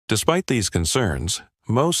Despite these concerns,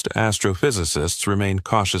 most astrophysicists remain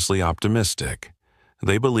cautiously optimistic.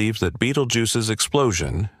 They believe that Betelgeuse's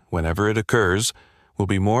explosion, whenever it occurs, will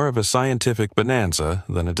be more of a scientific bonanza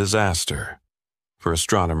than a disaster. For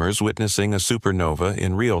astronomers, witnessing a supernova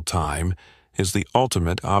in real time is the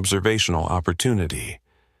ultimate observational opportunity.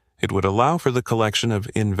 It would allow for the collection of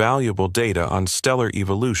invaluable data on stellar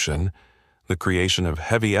evolution, the creation of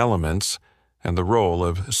heavy elements, and the role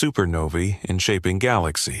of supernovae in shaping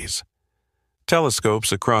galaxies.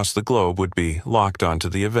 Telescopes across the globe would be locked onto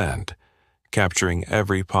the event, capturing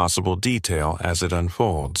every possible detail as it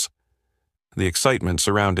unfolds. The excitement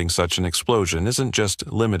surrounding such an explosion isn't just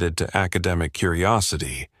limited to academic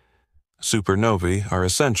curiosity. Supernovae are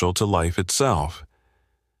essential to life itself.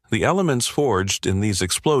 The elements forged in these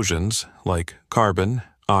explosions, like carbon,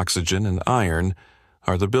 oxygen, and iron,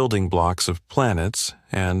 are the building blocks of planets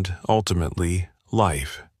and, ultimately,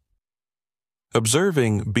 life.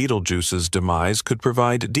 Observing Betelgeuse's demise could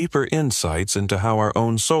provide deeper insights into how our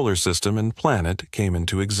own solar system and planet came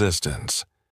into existence.